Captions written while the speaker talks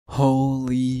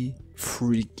Holy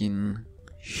freaking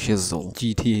shizzle.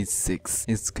 GTA 6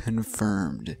 is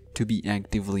confirmed to be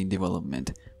actively in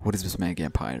development. What is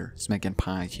SmackNPie?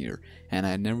 SmackNPie here, and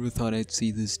I never thought I'd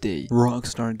see this day.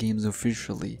 Rockstar Games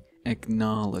officially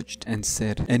acknowledged and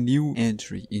said a new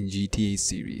entry in GTA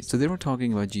series. So they were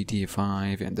talking about GTA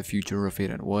 5 and the future of it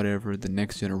and whatever, the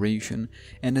next generation,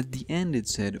 and at the end it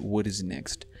said what is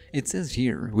next. It says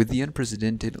here, with the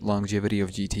unprecedented longevity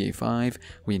of GTA 5,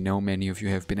 we know many of you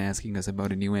have been asking us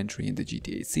about a new entry in the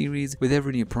GTA series. With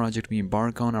every new project we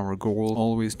embark on, our goal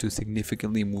always to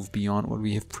significantly move beyond what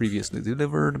we have previously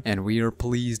delivered, and we are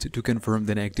pleased to confirm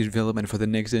that active development for the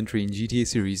next entry in GTA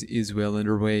series is well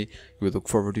underway. We look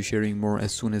forward to sharing more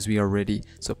as soon as we are ready,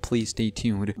 so please stay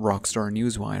tuned. Rockstar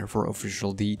Newswire for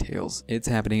official details. It's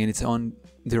happening and it's on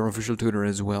their official Twitter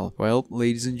as well. Well,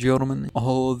 ladies and gentlemen,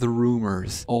 all the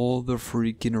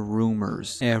freaking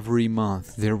rumors, every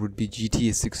month there would be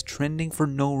GTA 6 trending for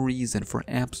no reason, for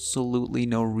absolutely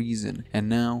no reason, and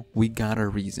now we got a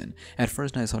reason. At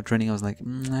first I saw trending, I was like,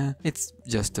 nah, it's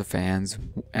just the fans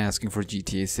asking for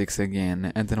GTA 6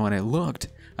 again, and then when I looked,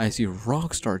 I see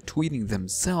Rockstar tweeting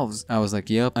themselves. I was like,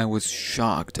 yep, I was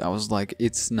shocked. I was like,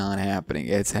 it's not happening,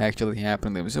 it's actually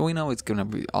happening. So we know it's gonna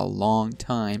be a long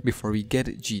time before we get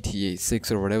GTA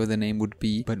 6 or whatever the name would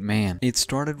be, but man, it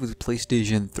started with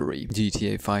PlayStation 3,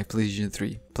 GTA 5, PlayStation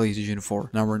 3, PlayStation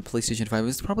 4. Now we're in PlayStation 5.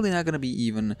 It's probably not gonna be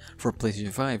even for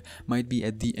PlayStation 5. Might be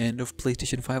at the end of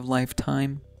PlayStation 5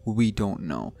 lifetime. We don't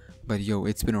know. But yo,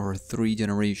 it's been over 3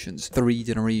 generations. 3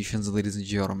 generations, ladies and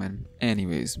gentlemen.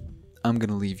 Anyways, I'm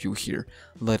gonna leave you here.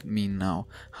 Let me know,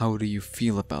 how do you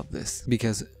feel about this?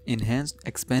 Because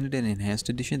expanded and enhanced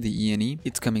edition, the ENE,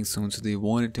 it's coming soon, so they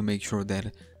wanted to make sure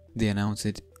that they announce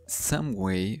it some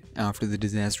way after the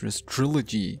disastrous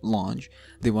trilogy launch.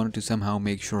 They wanted to somehow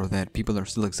make sure that people are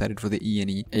still excited for the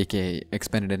ENE, aka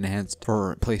expanded and enhanced,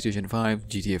 for PlayStation 5,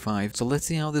 GTA 5. So let's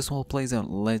see how this all plays out.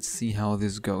 Let's see how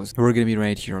this goes. We're gonna be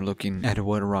right here looking at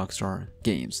what Rockstar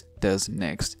Games does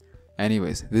next.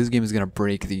 Anyways, this game is gonna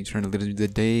break the internet. The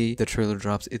day the trailer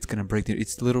drops, it's gonna break the.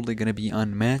 It's literally gonna be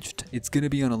unmatched. It's gonna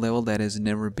be on a level that has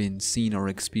never been seen or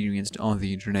experienced on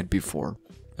the internet before.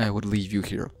 I would leave you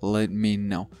here. Let me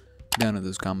know down in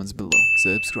those comments below.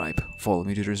 Subscribe, follow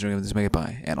me to Twitter, Instagram,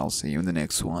 SmackNPie, and I'll see you in the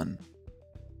next one.